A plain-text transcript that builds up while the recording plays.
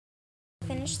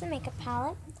finish the makeup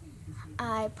palette,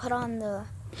 I put on the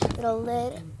little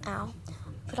lid,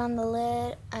 put on the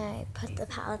lid, I put the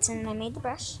palettes in, and I made the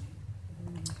brush.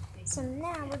 So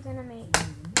now we're gonna make,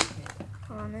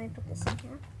 hold on, let me put this in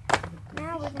here.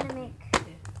 Now we're gonna make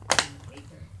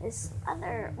this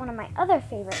one of my other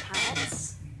favorite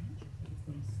palettes.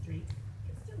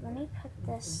 Let me put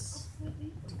this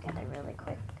together really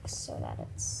quick so that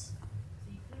it's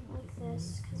like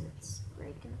this, because it's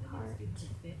breaking apart.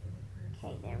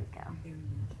 Okay, there we go.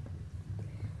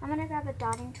 I'm gonna grab a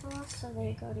dotting tool so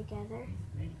they go together.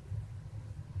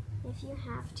 If you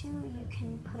have to, you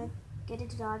can get a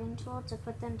dotting tool to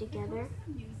put them together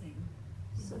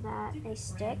so that they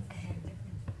stick.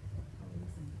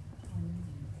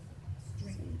 So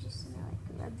you just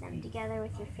rub them together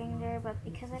with your finger, but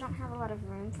because I don't have a lot of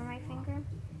room for my finger,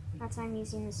 that's why I'm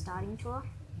using this dotting tool,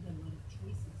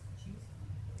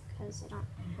 because I don't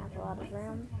have a lot of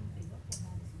room.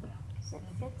 Because it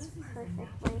fits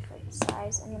perfectly for the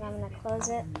size, and then I'm going to close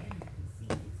it,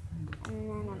 and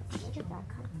then I'm going to put it back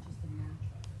on.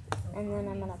 And then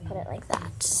I'm going to put it like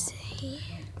that. See?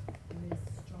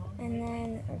 And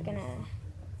then we're going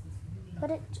to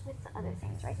put it with the other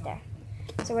things right there.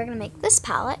 So we're going to make this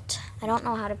palette. I don't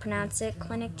know how to pronounce it.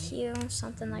 Clinic Q,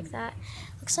 something like that.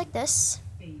 Looks like this.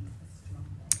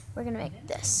 We're going to make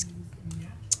this.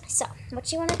 So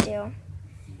what you want to do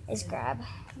is grab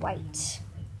white.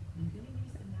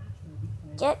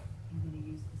 Get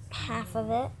half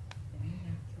of it.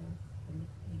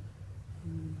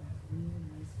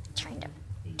 Trying to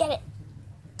get it.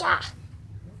 Yeah.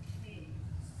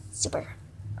 Super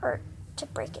hard to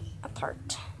break it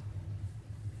apart.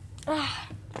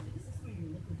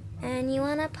 And you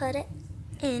want to put it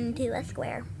into a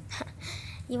square.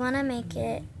 You want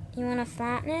to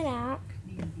flatten it out.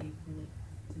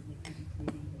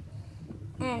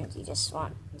 And you just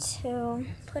want to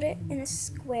put it in a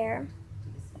square.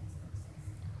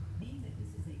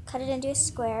 Cut it into a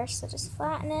square, so just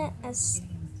flatten it.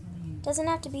 Doesn't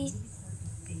have to be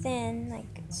thin,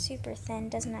 like super thin,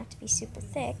 doesn't have to be super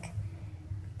thick.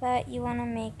 But you want to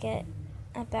make it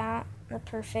about the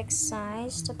perfect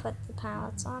size to put the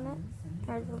palettes on it,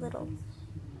 or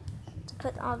to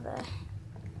put all the,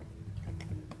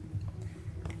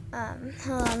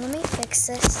 hold on, let me fix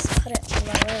this, put it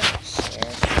lower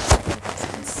here, so you guys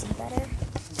can see better.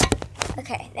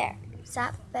 Okay, there, is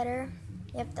that better?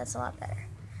 Yep, that's a lot better.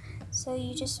 So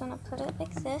you just want to put it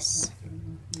like this,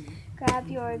 grab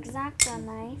your X-Acto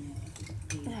knife,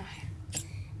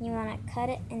 you want to cut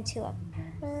it into a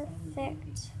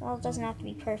perfect, well, it doesn't have to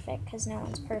be perfect because no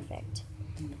one's perfect,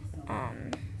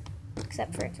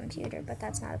 except for a computer, but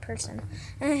that's not a person.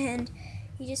 And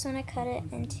you just want to cut it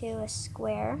into a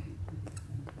square,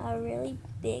 a really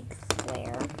big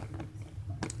square.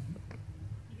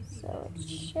 So it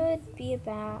should be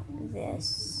about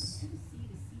this,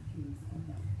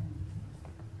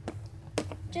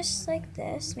 just like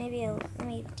this. Let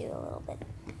me do a little bit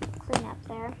clean up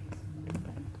there.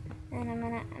 And I'm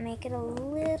going to make it a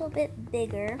little bit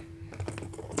bigger.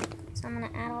 So I'm going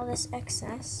to add all this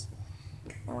excess,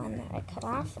 the one that I cut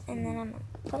off, and then I'm going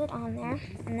to put it on there,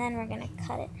 and then we're going to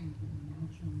cut it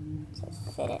to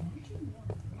fit it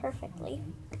perfectly.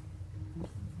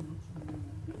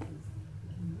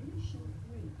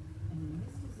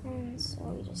 And so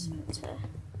we just want to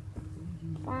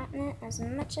flatten it as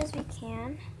much as we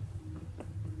can,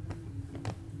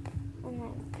 and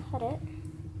then cut it.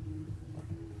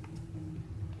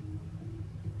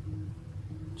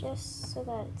 Just so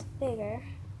that it's bigger.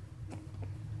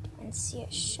 And see,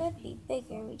 it should be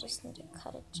bigger. We just need to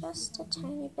cut it just a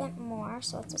tiny bit more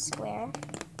so it's a square.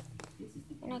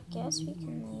 And I guess we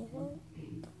can leave it.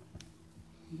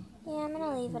 Yeah, I'm going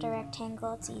to leave it a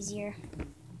rectangle. It's easier.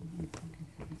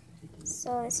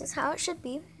 So this is how it should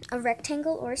be. A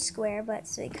rectangle or a square, but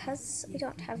because I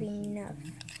don't have enough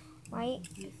white,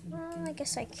 well, I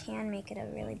guess I can make it a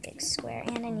really big square.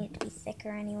 And I need it to be thicker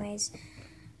anyways.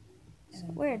 So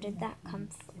where did that come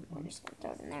from? We're just going to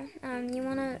throw it in there. You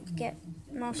want to get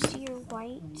most of your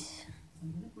white.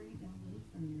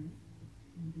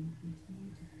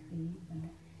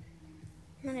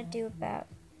 I'm going to do about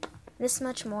this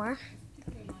much more.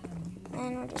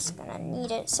 And we're just going to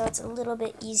knead it so it's a little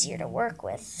bit easier to work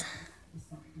with.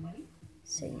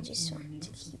 So you just want to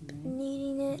keep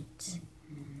kneading it.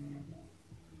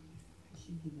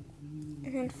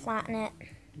 And then flatten it.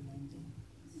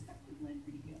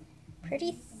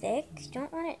 Pretty thick. You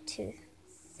don't want it too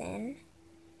thin,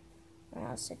 or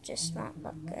else it just won't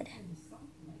look good.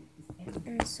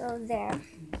 And so there.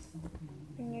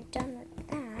 When you're done with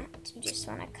that, you just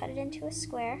want to cut it into a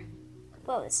square.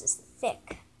 Whoa, this is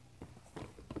thick.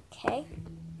 Okay.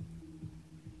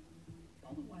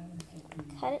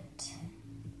 cut it,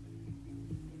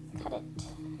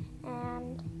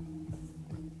 and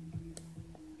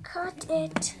cut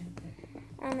it.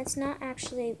 It's not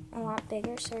actually a lot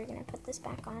bigger, so we're gonna put this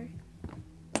back on.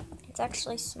 It's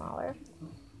actually smaller.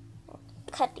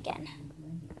 Cut again.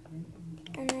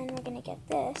 And then we're gonna get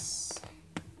this,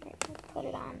 put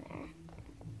it on there.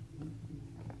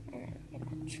 And then we're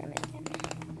gonna trim it again,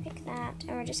 like that.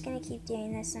 And we're just gonna keep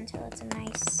doing this until it's a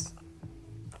nice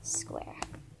square.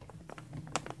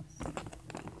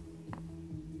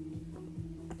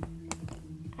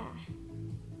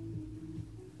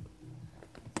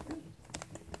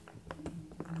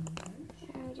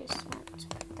 And we just want to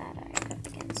put that up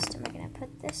against, and we're gonna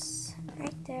put this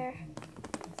right there.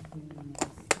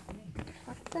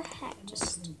 What the heck?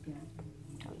 Just go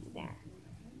there.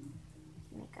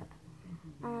 Makeup.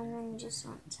 And then you just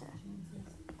want to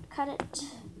cut it,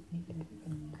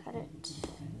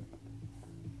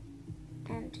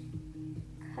 and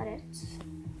cut it.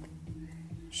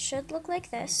 Should look like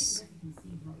this.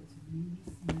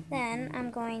 Then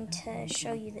I'm going to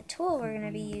show you the tool we're going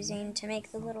to be using to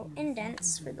make the little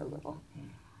indents for the little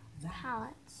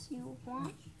palettes. You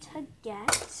want to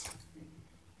get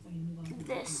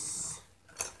this.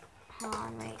 Hold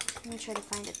on, wait. Let me try to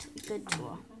find a good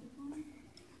tool.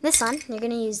 This one, you're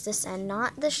going to use this end,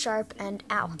 not the sharp end.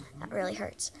 Ow, that really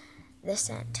hurts. This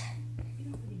end.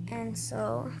 And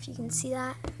so, if you can see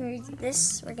that, we're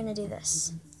going to do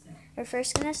this. We're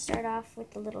first going to start off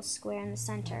with the little square in the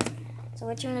center. So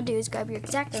what you want to do is grab your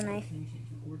X-Acto knife,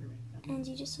 and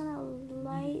you just want to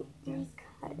lightly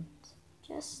cut it,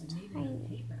 just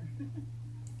tiny.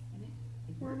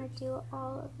 You want to do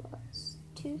all of those,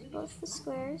 both the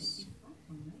squares,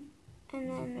 and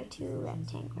then the two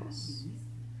rectangles.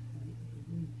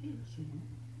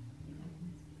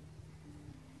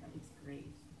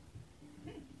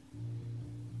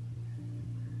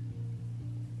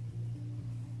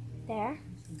 There.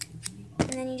 And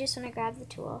then you just want to grab the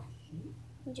tool.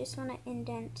 You just want to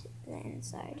indent the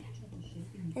inside.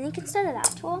 I think instead of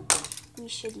that tool, we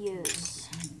should use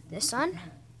this one.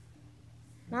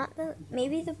 Not the,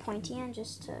 maybe the pointy end,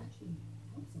 just to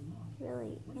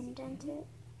really indent it.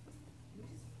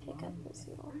 Pick up this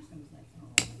little.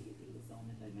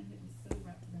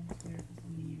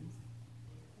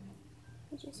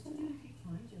 I just want to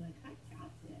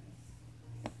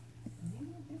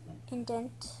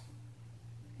indent.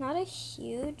 Not a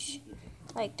huge,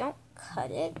 like, don't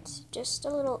cut it, just a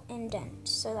little indent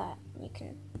so that you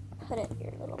can put it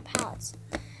your little palettes.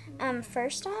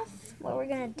 First off, what we're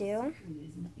gonna do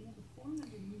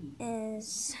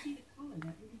is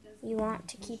you want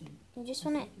to keep. You just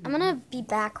want to. I'm gonna be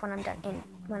back when I'm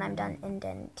done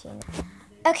indenting.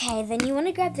 Okay, then you want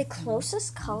to grab the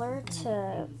closest color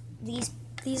to these.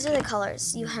 These are the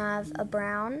colors. You have a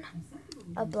brown,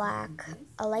 a black,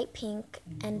 a light pink,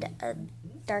 and a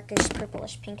darkish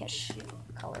purplish pinkish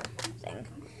color thing.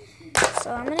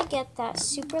 So I'm gonna get that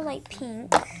super light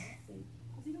pink.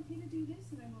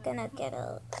 Gonna get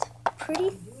a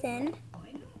pretty thin.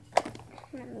 I'm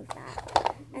gonna move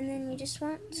that. And then you just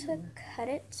want to cut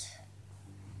it.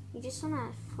 You just want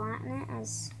to flatten it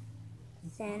as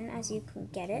thin as you can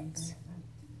get it.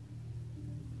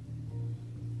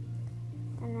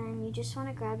 And then you just want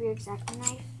to grab your X-Acto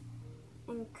knife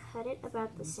and cut it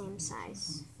about the same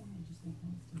size.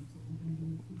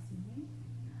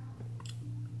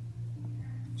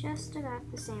 Just about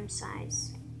the same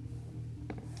size.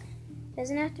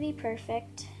 Doesn't have to be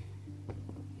perfect,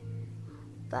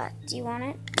 but you want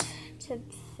it to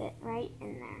fit right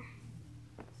in there.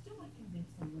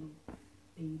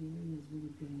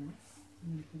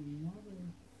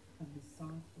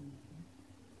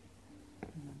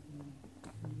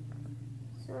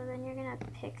 So then you're going to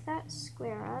pick that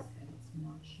square up,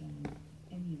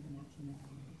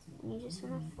 and you just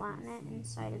want to flatten it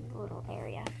inside of the little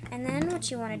area. And then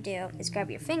what you want to do is grab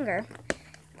your finger,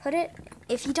 put it,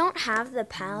 if you don't have the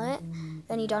palette,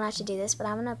 then you don't have to do this, but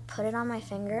I'm going to put it on my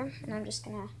finger, and I'm just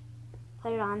going to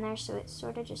put it on there so it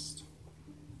sort of just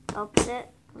helps it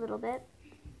a little bit,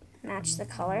 match the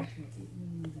color.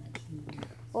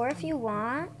 Or if you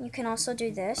want, you can also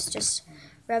do this, just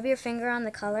rub your finger on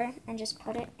the color and just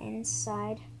put it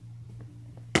inside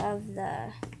of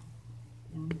the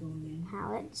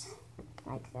palette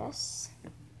like this.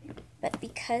 But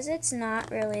because it's not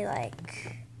really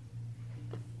like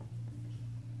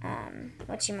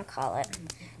whatchamacallit,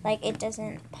 like it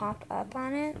doesn't pop up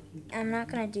on it, I'm not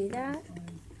gonna do that.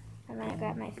 I'm gonna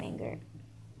grab my finger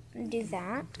and do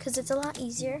that because it's a lot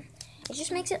easier. It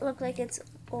just makes it look like it's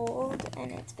old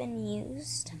and it's been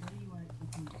used.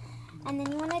 And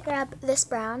then you want to grab this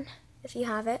brown, if you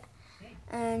have it,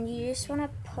 and you just want to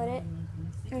put it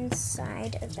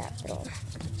inside of that little.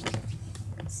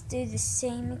 Let's do the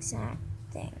same exact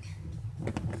thing.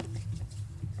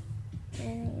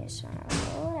 And you just want to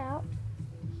roll it out.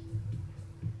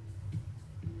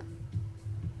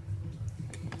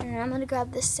 And then I'm going to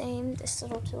grab this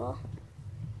little tool.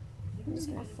 I'm just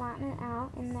going to flatten it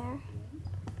out in there.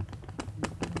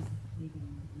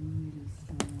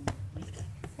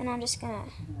 And I'm just going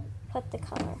to put the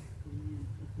color.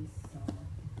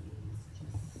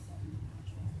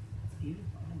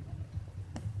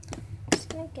 Just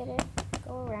going to get it,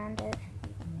 go around it.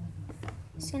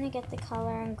 Just going to get the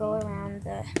color and go around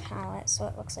the palette so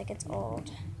it looks like it's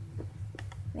old.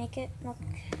 Make it look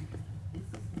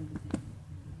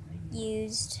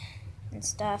used and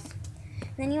stuff.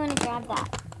 And then you want to grab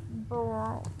that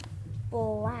black.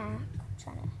 I'm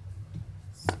trying to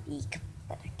speak,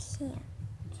 but I can't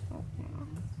right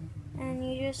now.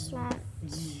 And you just want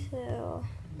to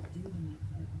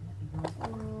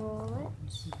roll it.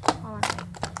 Hold on.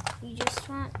 You just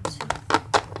want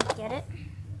to get it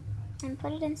and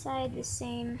put it inside the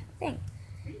same thing.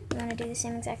 You want to do the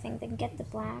same exact thing. Then get the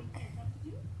black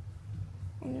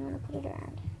and you want to put it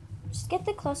around. Just get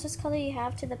the closest color you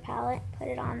have to the palette, put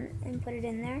it on, and put it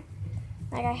in there.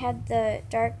 Like I had the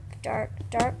dark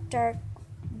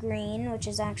green, which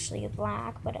is actually a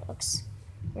black, but it looks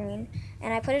green.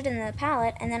 And I put it in the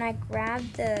palette, and then I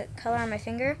grabbed the color on my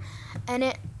finger, and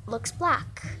it looks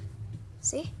black.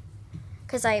 See?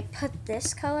 Because I put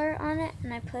this color on it,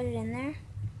 and I put it in there,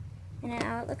 and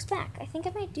now it looks black. I think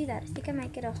I might do that. I think I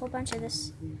might get a whole bunch of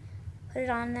this, put it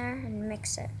on there, and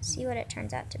mix it. See what it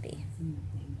turns out to be.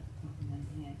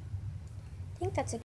 I think that's a